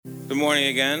Good morning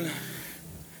again.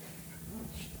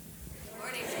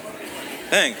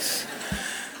 Thanks.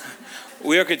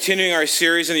 We are continuing our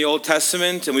series in the Old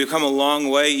Testament, and we've come a long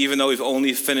way, even though we've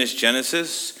only finished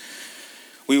Genesis.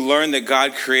 We learned that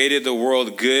God created the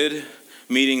world good,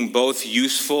 meaning both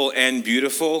useful and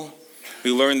beautiful.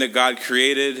 We learned that God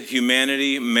created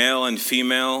humanity, male and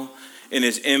female, in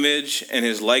his image and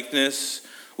his likeness,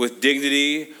 with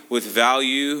dignity, with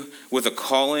value, with a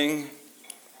calling.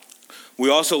 We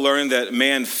also learned that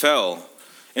man fell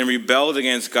and rebelled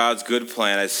against God's good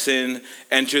plan as sin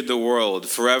entered the world,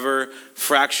 forever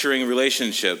fracturing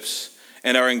relationships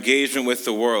and our engagement with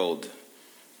the world.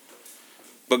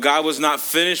 But God was not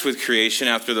finished with creation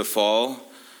after the fall.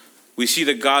 We see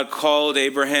that God called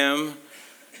Abraham,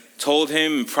 told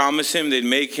him and promised him they'd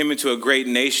make him into a great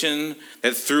nation,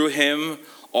 that through him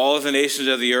all of the nations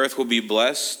of the earth will be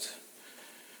blessed,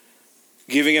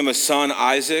 giving him a son,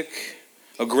 Isaac,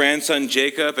 a grandson,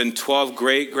 Jacob, and 12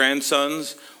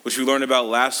 great-grandsons, which we learned about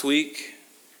last week.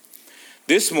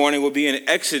 This morning will be in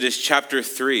Exodus chapter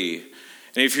 3.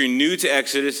 And if you're new to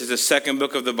Exodus, it's the second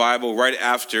book of the Bible right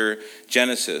after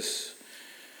Genesis.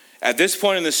 At this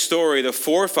point in the story, the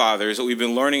forefathers that we've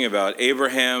been learning about,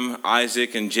 Abraham,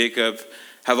 Isaac, and Jacob,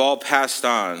 have all passed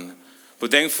on.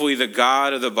 But thankfully, the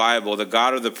God of the Bible, the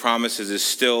God of the promises, is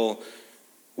still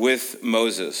with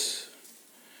Moses.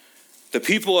 The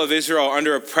people of Israel are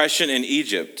under oppression in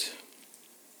Egypt.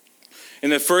 In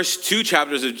the first two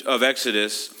chapters of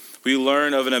Exodus, we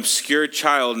learn of an obscure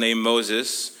child named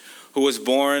Moses, who was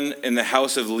born in the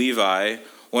house of Levi,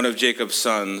 one of Jacob's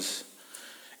sons.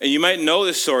 And you might know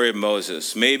the story of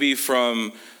Moses, maybe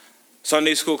from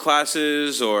Sunday school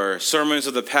classes or sermons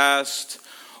of the past,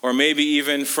 or maybe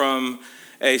even from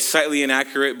a slightly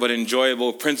inaccurate but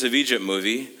enjoyable Prince of Egypt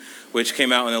movie, which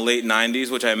came out in the late 90s,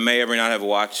 which I may or may not have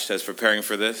watched as preparing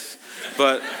for this.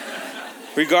 But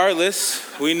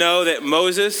regardless, we know that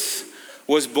Moses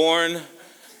was born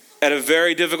at a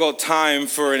very difficult time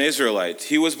for an Israelite.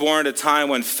 He was born at a time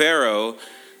when Pharaoh,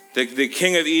 the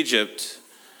king of Egypt,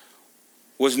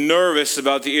 was nervous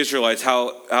about the Israelites,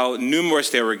 how numerous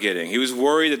they were getting. He was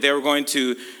worried that they were going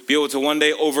to be able to one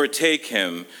day overtake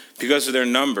him because of their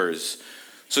numbers.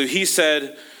 So he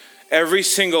said, every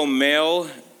single male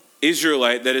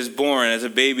Israelite that is born as a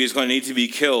baby is going to need to be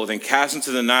killed and cast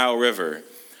into the Nile River.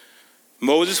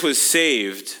 Moses was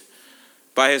saved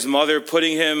by his mother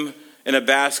putting him in a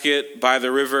basket by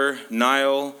the river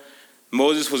Nile.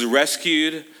 Moses was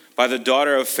rescued by the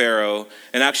daughter of Pharaoh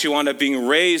and actually wound up being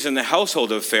raised in the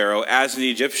household of Pharaoh as an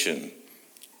Egyptian.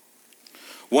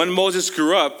 When Moses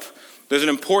grew up, there's an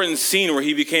important scene where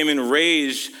he became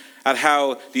enraged at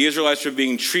how the Israelites were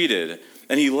being treated,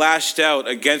 and he lashed out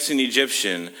against an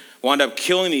Egyptian, wound up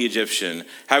killing the Egyptian,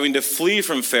 having to flee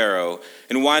from Pharaoh,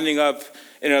 and winding up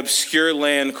in an obscure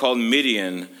land called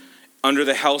Midian under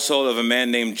the household of a man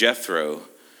named Jethro.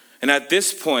 And at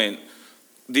this point,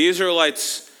 the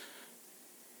Israelites'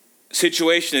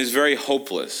 situation is very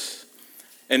hopeless.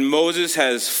 And Moses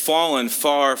has fallen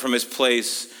far from his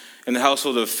place in the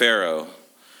household of Pharaoh.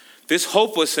 This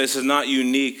hopelessness is not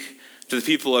unique to the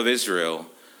people of Israel.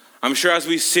 I'm sure as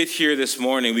we sit here this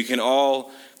morning, we can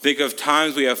all think of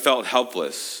times we have felt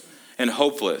helpless and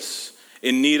hopeless,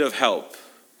 in need of help.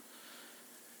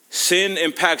 Sin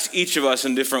impacts each of us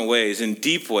in different ways, in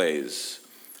deep ways.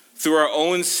 Through our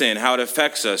own sin, how it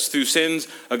affects us, through sins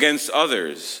against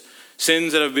others,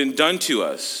 sins that have been done to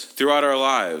us throughout our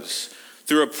lives,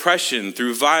 through oppression,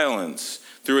 through violence,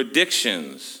 through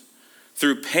addictions,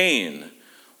 through pain.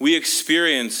 We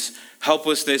experience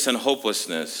helplessness and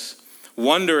hopelessness,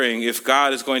 wondering if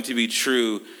God is going to be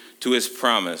true to his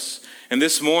promise. And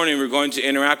this morning we're going to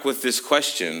interact with this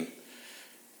question.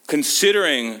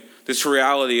 Considering this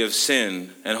reality of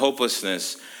sin and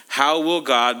hopelessness, how will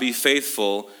God be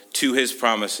faithful to his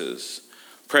promises?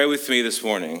 Pray with me this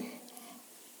morning.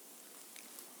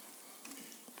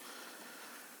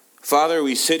 Father,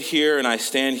 we sit here and I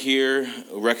stand here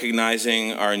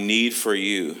recognizing our need for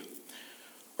you,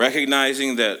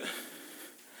 recognizing that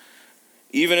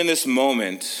even in this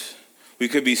moment, we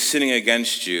could be sinning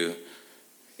against you.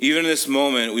 Even in this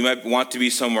moment, we might want to be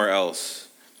somewhere else.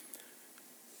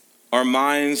 Our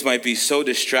minds might be so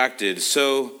distracted,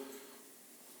 so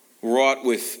wrought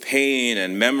with pain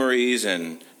and memories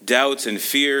and doubts and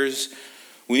fears.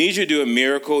 We need you to do a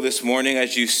miracle this morning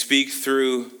as you speak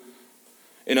through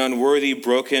an unworthy,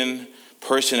 broken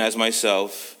person as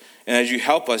myself, and as you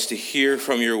help us to hear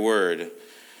from your word.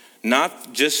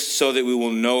 Not just so that we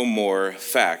will know more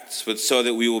facts, but so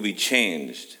that we will be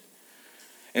changed.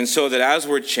 And so that as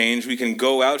we're changed, we can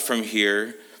go out from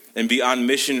here and be on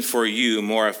mission for you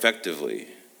more effectively.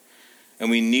 And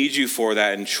we need you for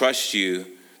that and trust you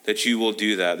that you will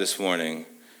do that this morning.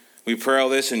 We pray all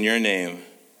this in your name.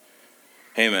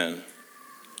 Amen.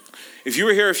 If you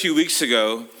were here a few weeks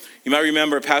ago, you might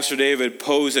remember Pastor David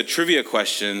posed a trivia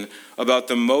question about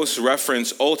the most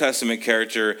referenced Old Testament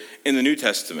character in the New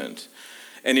Testament.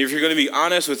 And if you're going to be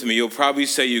honest with me, you'll probably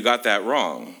say you got that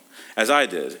wrong, as I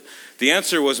did. The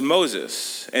answer was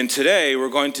Moses. And today we're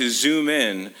going to zoom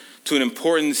in to an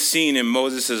important scene in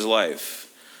Moses' life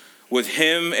with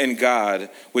him and God,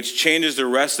 which changes the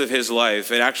rest of his life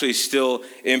and actually still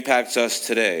impacts us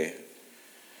today.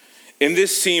 In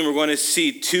this scene, we're going to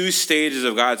see two stages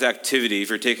of God's activity if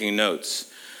you're taking notes.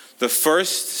 The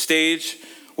first stage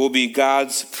will be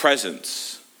God's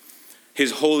presence,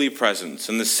 his holy presence.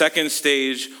 And the second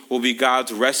stage will be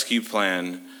God's rescue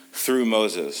plan through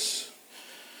Moses.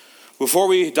 Before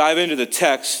we dive into the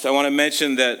text, I want to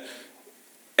mention that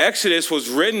Exodus was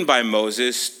written by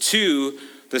Moses to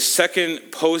the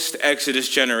second post-Exodus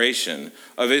generation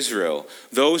of Israel,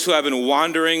 those who have been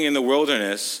wandering in the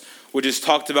wilderness, which is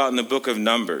talked about in the book of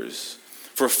Numbers.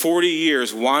 For 40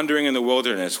 years, wandering in the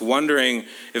wilderness, wondering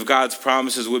if God's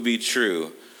promises would be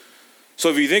true. So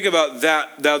if you think about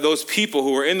those people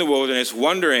who were in the wilderness,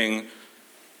 wondering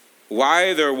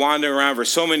why they're wandering around for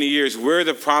so many years, where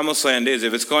the promised land is,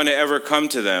 if it's going to ever come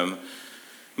to them,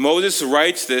 Moses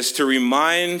writes this to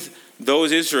remind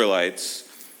those Israelites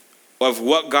of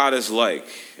what God is like,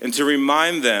 and to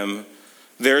remind them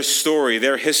their story,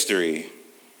 their history.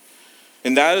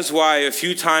 And that is why a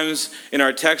few times in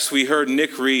our text we heard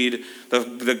Nick read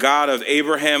the God of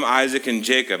Abraham, Isaac, and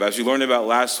Jacob, as we learned about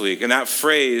last week. And that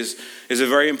phrase is a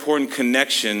very important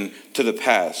connection to the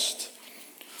past.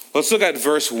 Let's look at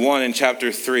verse 1 in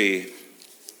chapter 3.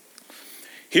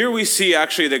 Here we see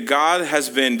actually that God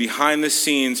has been behind the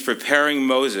scenes preparing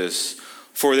Moses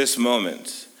for this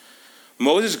moment.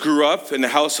 Moses grew up in the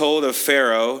household of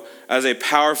Pharaoh as a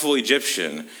powerful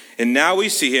Egyptian. And now we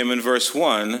see him in verse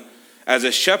 1 as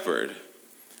a shepherd.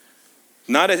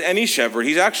 Not as any shepherd.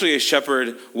 He's actually a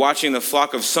shepherd watching the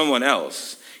flock of someone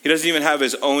else. He doesn't even have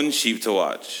his own sheep to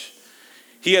watch.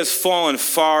 He has fallen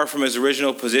far from his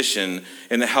original position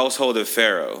in the household of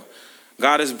Pharaoh.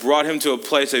 God has brought him to a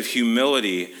place of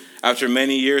humility after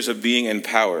many years of being in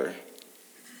power.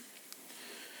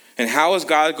 And how is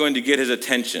God going to get his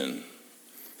attention?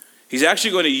 He's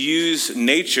actually going to use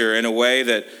nature in a way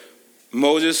that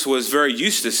Moses was very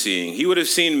used to seeing. He would have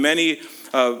seen many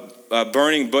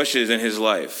burning bushes in his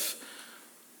life.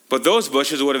 But those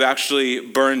bushes would have actually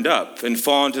burned up and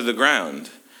fallen to the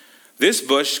ground. This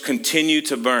bush continued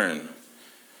to burn.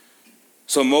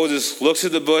 So Moses looks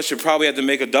at the bush and probably had to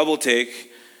make a double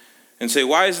take and say,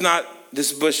 why is not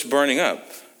this bush burning up?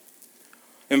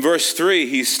 In verse 3,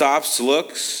 he stops,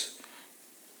 looks,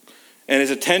 and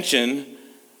his attention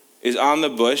is on the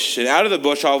bush, and out of the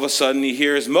bush all of a sudden he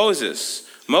hears Moses,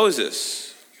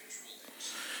 Moses.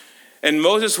 And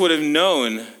Moses would have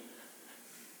known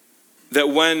that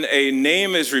when a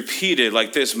name is repeated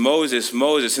like this, Moses,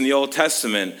 Moses, in the Old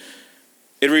Testament,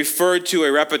 it referred to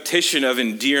a repetition of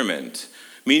endearment,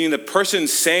 meaning the person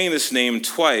saying this name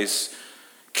twice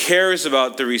cares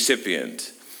about the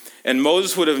recipient. And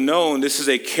Moses would have known this is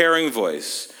a caring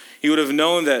voice. He would have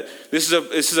known that this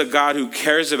is a God who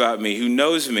cares about me, who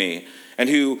knows me, and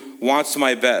who wants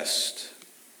my best.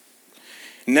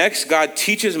 Next, God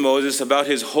teaches Moses about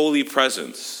his holy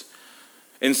presence.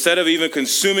 Instead of even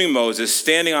consuming Moses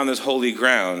standing on this holy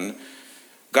ground,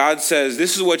 God says,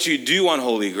 this is what you do on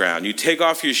holy ground. You take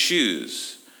off your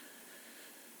shoes.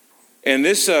 In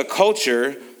this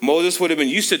culture, Moses would have been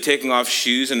used to taking off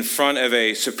shoes in front of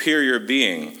a superior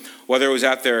being, whether it was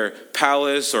at their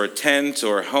palace or tent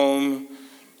or home.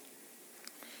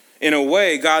 In a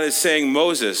way, God is saying,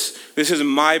 Moses, this is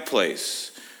my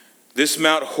place. This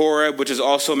Mount Horeb, which is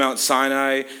also Mount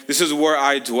Sinai, this is where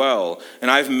I dwell, and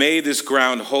I've made this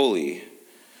ground holy.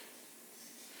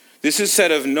 This is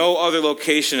said of no other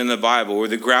location in the Bible where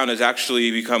the ground has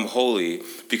actually become holy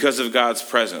because of God's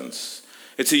presence.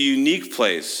 It's a unique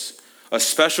place, a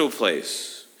special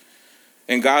place.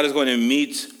 And God is going to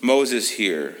meet Moses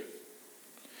here.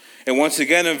 And once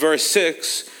again in verse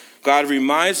 6, God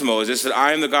reminds Moses that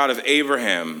I am the God of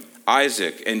Abraham,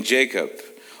 Isaac, and Jacob,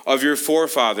 of your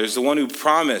forefathers, the one who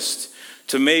promised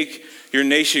to make your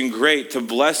nation great, to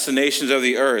bless the nations of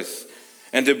the earth,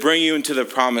 and to bring you into the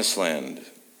promised land.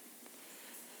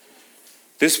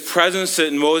 This presence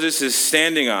that Moses is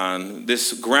standing on,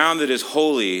 this ground that is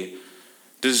holy,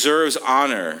 deserves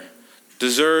honor,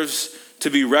 deserves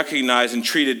to be recognized and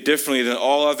treated differently than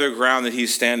all other ground that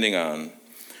he's standing on.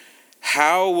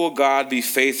 How will God be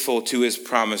faithful to his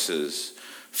promises?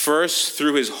 First,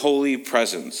 through his holy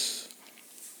presence.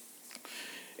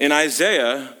 In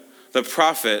Isaiah, the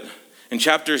prophet, in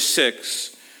chapter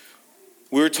 6,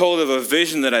 we were told of a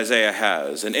vision that Isaiah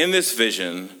has. And in this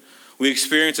vision, we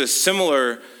experience a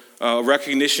similar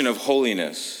recognition of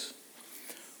holiness.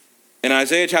 And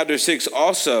Isaiah chapter 6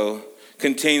 also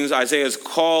contains Isaiah's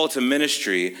call to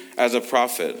ministry as a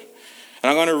prophet. And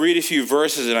I'm going to read a few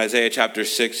verses in Isaiah chapter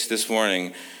 6 this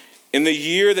morning. In the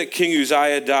year that King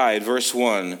Uzziah died, verse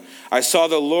 1, I saw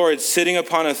the Lord sitting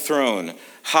upon a throne,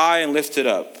 high and lifted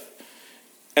up,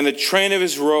 and the train of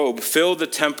his robe filled the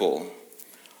temple.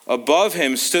 Above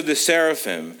him stood the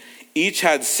seraphim. Each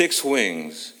had 6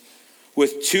 wings.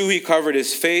 With 2 he covered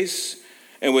his face,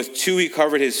 and with 2 he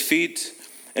covered his feet,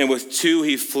 and with 2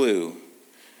 he flew.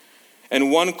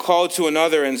 And one called to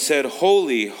another and said,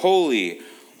 Holy, holy,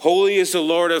 holy is the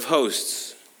Lord of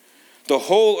hosts. The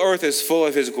whole earth is full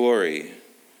of his glory.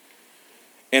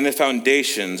 And the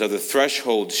foundations of the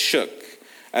threshold shook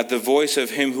at the voice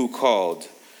of him who called,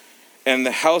 and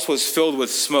the house was filled with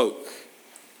smoke.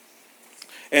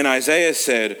 And Isaiah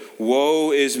said,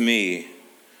 Woe is me,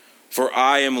 for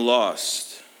I am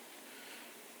lost.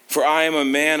 For I am a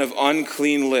man of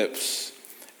unclean lips,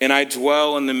 and I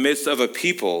dwell in the midst of a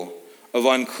people of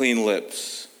unclean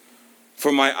lips.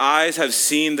 For my eyes have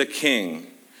seen the King,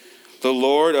 the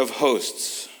Lord of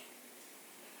hosts.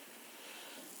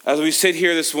 As we sit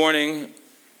here this morning,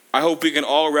 I hope we can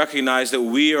all recognize that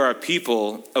we are a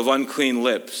people of unclean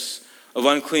lips, of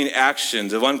unclean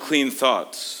actions, of unclean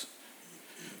thoughts,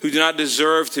 who do not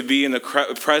deserve to be in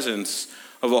the presence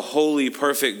of a holy,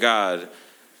 perfect God,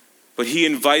 but he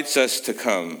invites us to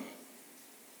come.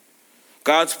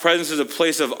 God's presence is a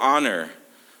place of honor,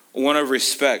 one of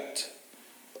respect,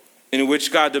 in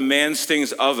which God demands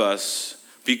things of us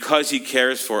because he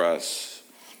cares for us.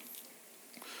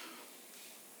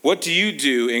 What do you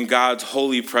do in God's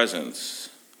holy presence?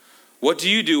 What do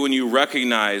you do when you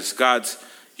recognize God's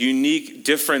unique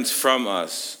difference from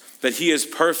us, that he is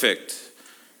perfect,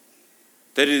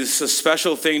 that it is a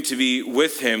special thing to be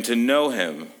with him, to know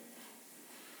him?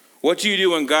 What do you do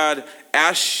when God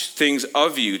asks things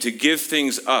of you, to give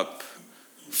things up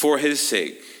for his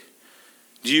sake?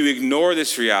 Do you ignore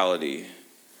this reality?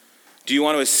 Do you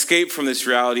want to escape from this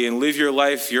reality and live your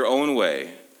life your own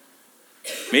way?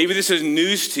 Maybe this is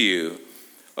news to you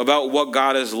about what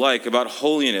God is like, about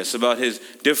holiness, about his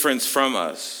difference from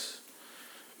us.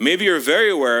 Maybe you're very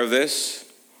aware of this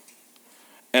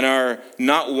and are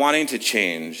not wanting to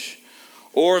change.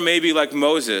 Or maybe like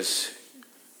Moses,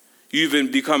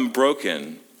 you've become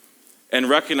broken and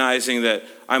recognizing that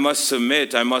I must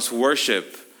submit, I must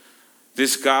worship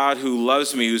this God who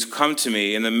loves me, who's come to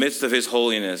me in the midst of his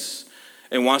holiness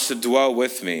and wants to dwell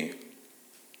with me.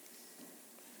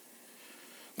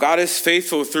 God is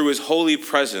faithful through his holy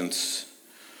presence,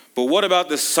 but what about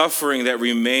the suffering that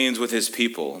remains with his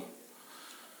people?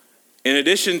 In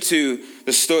addition to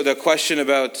the question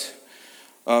about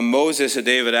Moses that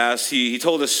David asked, he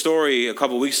told a story a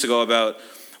couple weeks ago about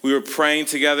we were praying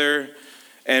together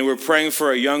and we were praying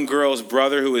for a young girl's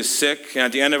brother who was sick. And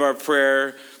at the end of our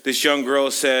prayer, this young girl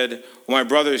said, well, my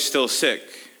brother is still sick.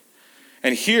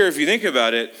 And here, if you think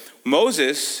about it,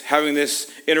 Moses having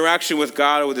this interaction with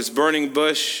God with this burning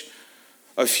bush,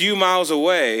 a few miles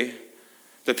away,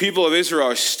 the people of Israel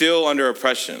are still under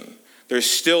oppression. They're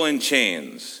still in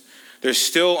chains. They're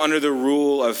still under the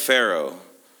rule of Pharaoh.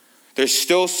 They're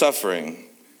still suffering.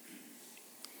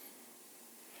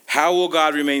 How will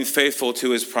God remain faithful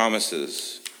to his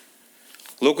promises?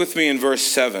 Look with me in verse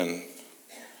 7.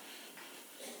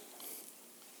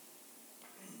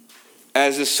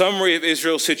 As the summary of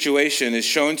Israel's situation is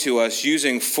shown to us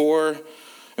using 4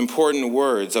 important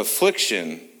words: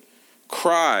 affliction,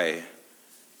 cry,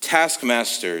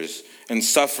 taskmasters, and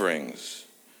sufferings.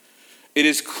 It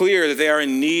is clear that they are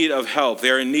in need of help.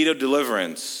 They are in need of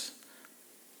deliverance.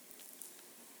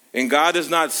 And God does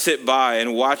not sit by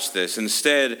and watch this.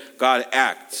 Instead, God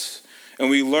acts. And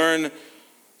we learn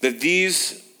that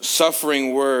these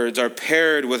suffering words are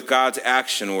paired with God's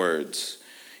action words.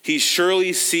 He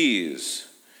surely sees,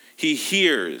 he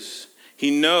hears, he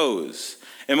knows,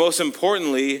 and most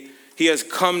importantly, he has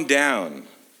come down.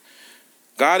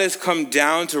 God has come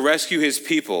down to rescue his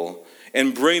people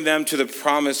and bring them to the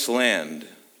promised land.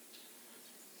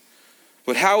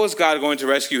 But how is God going to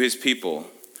rescue his people?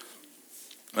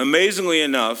 Amazingly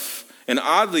enough, and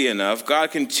oddly enough, God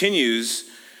continues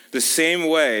the same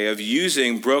way of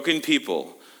using broken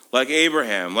people like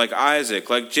Abraham, like Isaac,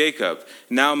 like Jacob,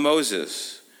 now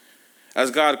Moses, as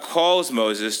God calls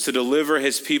Moses to deliver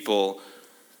his people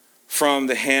from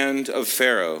the hand of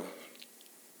Pharaoh.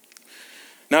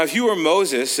 Now, if you were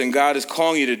Moses and God is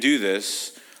calling you to do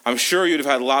this, I'm sure you'd have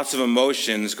had lots of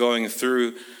emotions going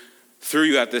through through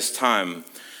you at this time.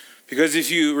 Because if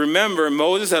you remember,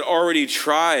 Moses had already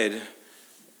tried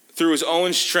through his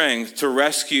own strength to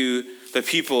rescue the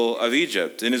people of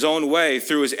Egypt. In his own way,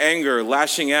 through his anger,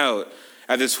 lashing out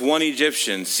at this one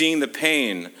Egyptian, seeing the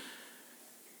pain,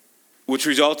 which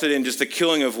resulted in just the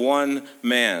killing of one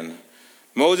man.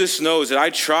 Moses knows that I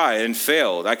tried and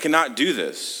failed. I cannot do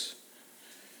this.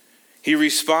 He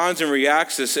responds and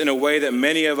reacts this in a way that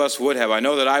many of us would have. I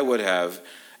know that I would have,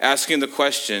 asking the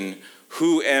question,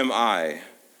 who am I?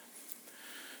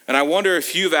 And I wonder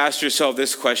if you've asked yourself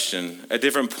this question at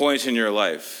different points in your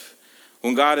life.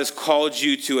 When God has called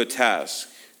you to a task,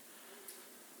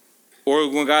 or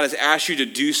when God has asked you to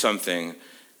do something,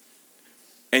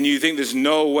 and you think there's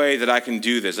no way that I can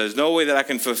do this, there's no way that I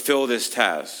can fulfill this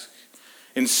task.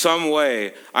 In some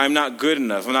way, I'm not good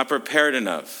enough, I'm not prepared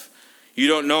enough. You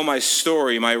don't know my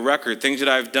story, my record, things that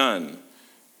I've done.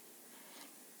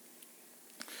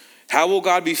 How will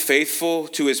God be faithful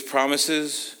to his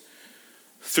promises?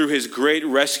 Through his great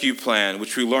rescue plan,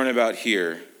 which we learn about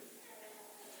here.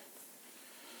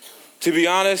 To be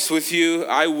honest with you,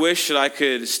 I wish that I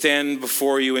could stand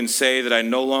before you and say that I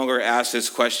no longer ask this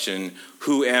question,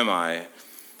 who am I?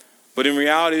 But in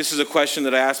reality, this is a question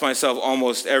that I ask myself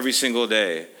almost every single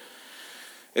day.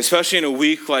 Especially in a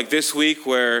week like this week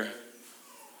where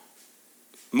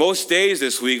most days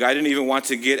this week I didn't even want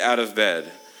to get out of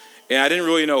bed. And I didn't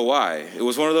really know why. It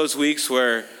was one of those weeks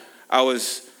where I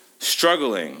was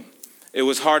struggling. It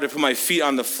was hard to put my feet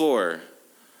on the floor.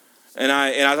 And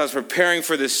as I was preparing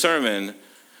for this sermon,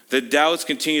 the doubts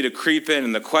continue to creep in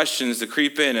and the questions to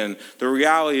creep in and the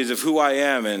realities of who I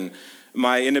am and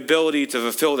my inability to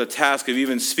fulfill the task of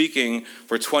even speaking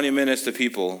for 20 minutes to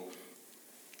people.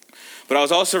 But I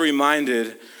was also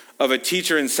reminded of a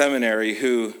teacher in seminary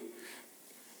who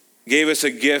gave us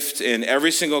a gift in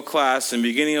every single class. In the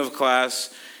beginning of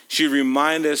class, she'd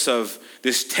remind us of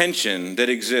this tension that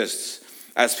exists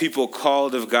as people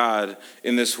called of God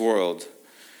in this world.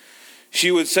 She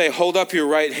would say, hold up your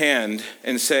right hand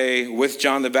and say, with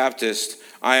John the Baptist,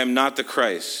 I am not the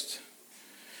Christ.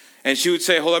 And she would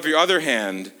say, hold up your other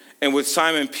hand, and with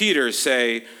Simon Peter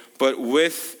say, but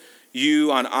with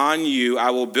you, on you, I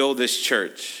will build this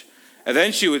church. And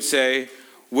then she would say,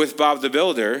 with Bob the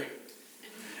Builder,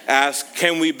 ask,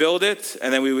 can we build it?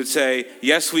 And then we would say,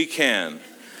 yes, we can.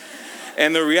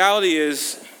 And the reality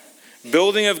is,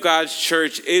 building of God's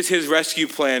church is his rescue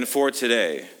plan for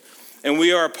today. And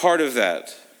we are a part of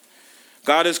that.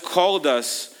 God has called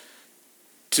us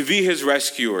to be his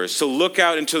rescuers, to look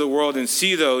out into the world and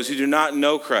see those who do not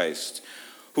know Christ,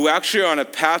 who actually are on a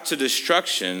path to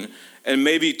destruction and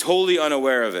may be totally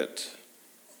unaware of it.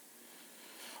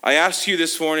 I ask you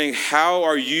this morning, how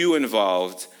are you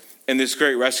involved in this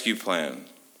great rescue plan?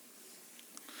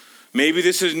 Maybe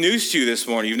this is news to you this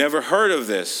morning. You've never heard of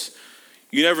this.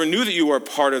 You never knew that you were a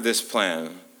part of this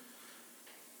plan.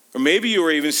 Or maybe you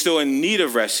were even still in need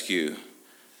of rescue.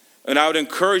 And I would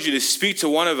encourage you to speak to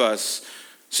one of us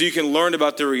so you can learn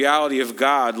about the reality of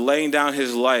God laying down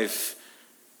his life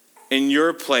in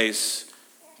your place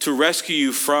to rescue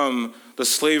you from the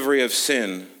slavery of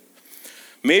sin.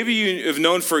 Maybe you have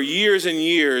known for years and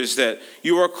years that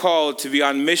you are called to be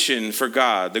on mission for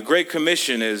God. The Great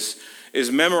Commission is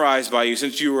memorized by you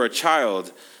since you were a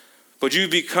child, but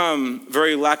you've become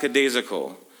very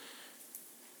lackadaisical.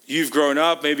 You've grown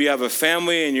up, maybe you have a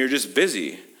family and you're just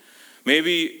busy.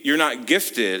 Maybe you're not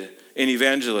gifted in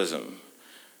evangelism.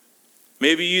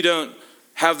 Maybe you don't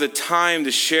have the time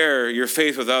to share your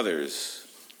faith with others.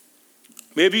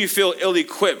 Maybe you feel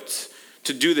ill-equipped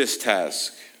to do this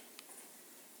task.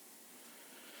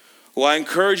 Well, I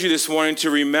encourage you this morning to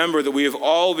remember that we have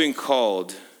all been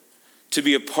called to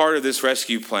be a part of this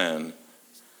rescue plan.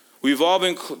 We've all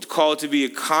been called to be a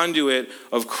conduit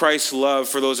of Christ's love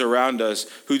for those around us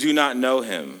who do not know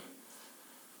him,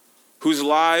 whose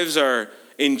lives are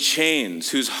in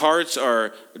chains, whose hearts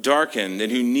are darkened,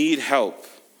 and who need help.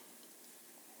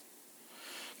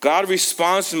 God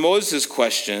responds to Moses'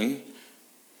 question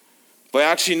by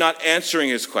actually not answering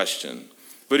his question,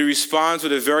 but he responds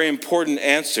with a very important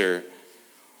answer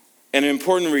and an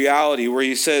important reality where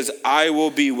he says, I will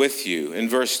be with you, in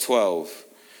verse 12.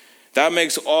 That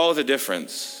makes all the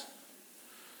difference.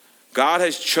 God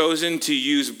has chosen to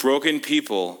use broken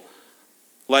people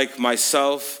like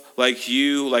myself, like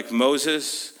you, like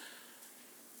Moses,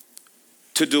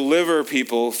 to deliver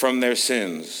people from their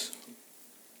sins.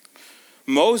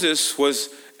 Moses was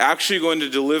actually going to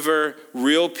deliver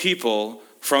real people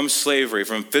from slavery,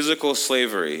 from physical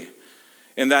slavery.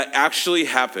 And that actually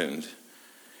happened.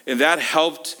 And that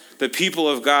helped the people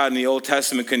of God in the Old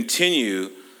Testament continue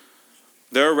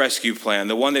their rescue plan,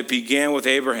 the one that began with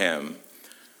Abraham,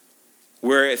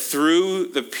 where through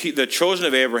the children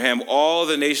of Abraham, all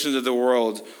the nations of the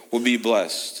world will be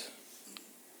blessed.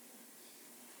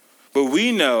 But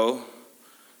we know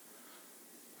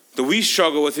that we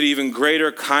struggle with an even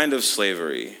greater kind of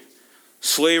slavery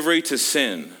to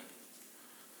sin.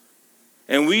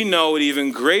 And we know an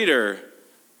even greater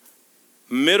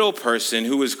middle person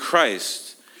who is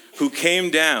Christ, who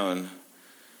came down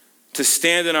to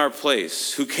stand in our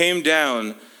place, who came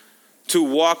down to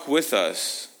walk with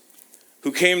us,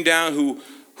 who came down, who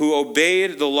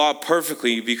obeyed the law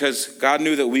perfectly because God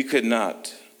knew that we could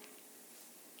not.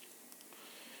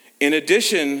 In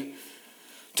addition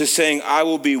to saying, I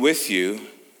will be with you,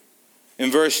 in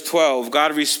verse 12,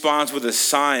 God responds with a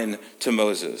sign to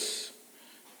Moses.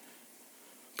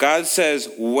 God says,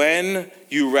 when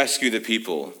you rescue the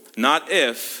people, not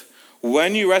if,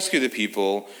 when you rescue the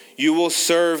people, you will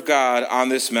serve God on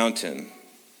this mountain.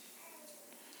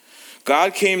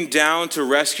 God came down to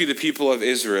rescue the people of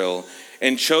Israel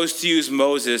and chose to use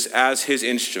Moses as his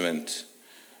instrument.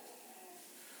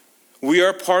 We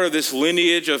are part of this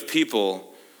lineage of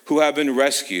people who have been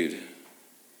rescued.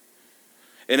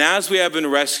 And as we have been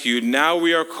rescued, now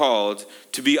we are called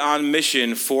to be on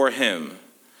mission for him.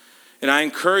 And I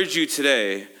encourage you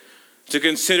today to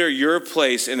consider your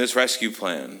place in this rescue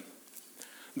plan.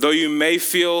 Though you may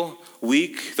feel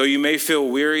weak, though you may feel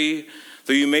weary,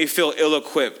 though you may feel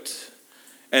ill-equipped,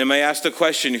 and may ask the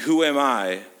question, who am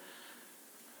I?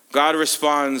 God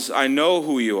responds, I know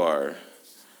who you are,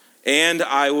 and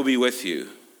I will be with you.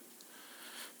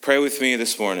 Pray with me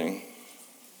this morning.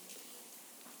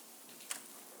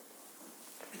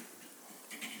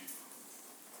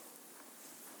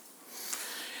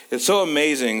 It's so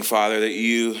amazing, Father, that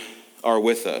you are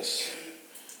with us.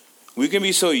 We can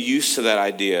be so used to that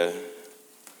idea.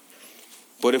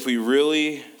 But if we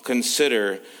really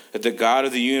consider that the God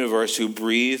of the universe who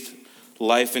breathed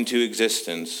life into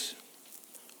existence,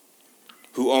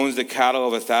 who owns the cattle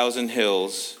of 1,000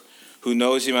 hills, who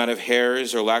knows the amount of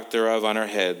hairs or lack thereof on our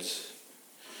heads,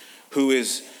 who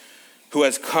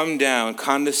has come down,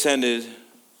 condescended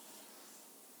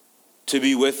to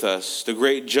be with us, the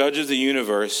great judge of the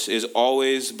universe is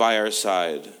always by our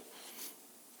side.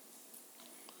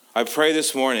 I pray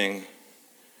this morning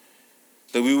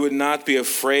that we would not be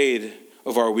afraid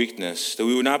of our weakness, that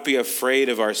we would not be afraid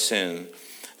of our sin,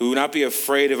 that we would not be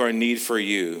afraid of our need for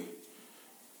you,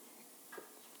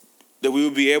 that we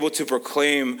would be able to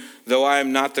proclaim, though I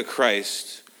am not the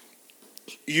Christ,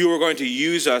 you are going to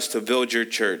use us to build your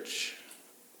church.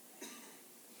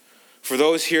 For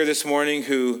those here this morning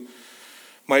who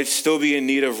might still be in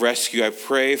need of rescue, I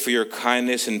pray for your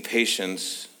kindness and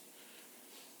patience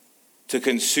to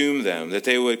consume them, that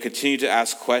they would continue to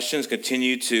ask questions,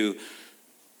 continue to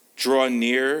draw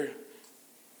near.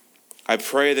 I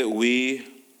pray that we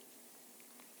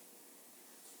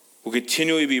will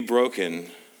continually be broken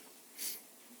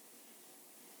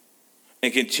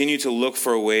and continue to look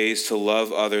for ways to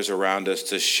love others around us,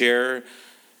 to share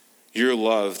your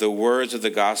love, the words of the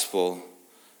gospel,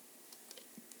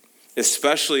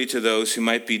 especially to those who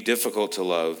might be difficult to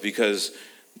love, because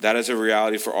that is a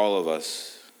reality for all of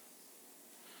us.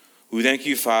 We thank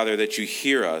you, Father, that you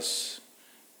hear us,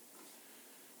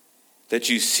 that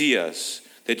you see us,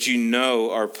 that you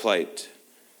know our plight,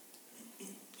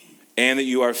 and that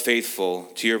you are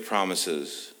faithful to your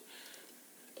promises.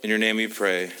 In your name we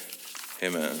pray.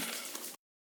 Amen.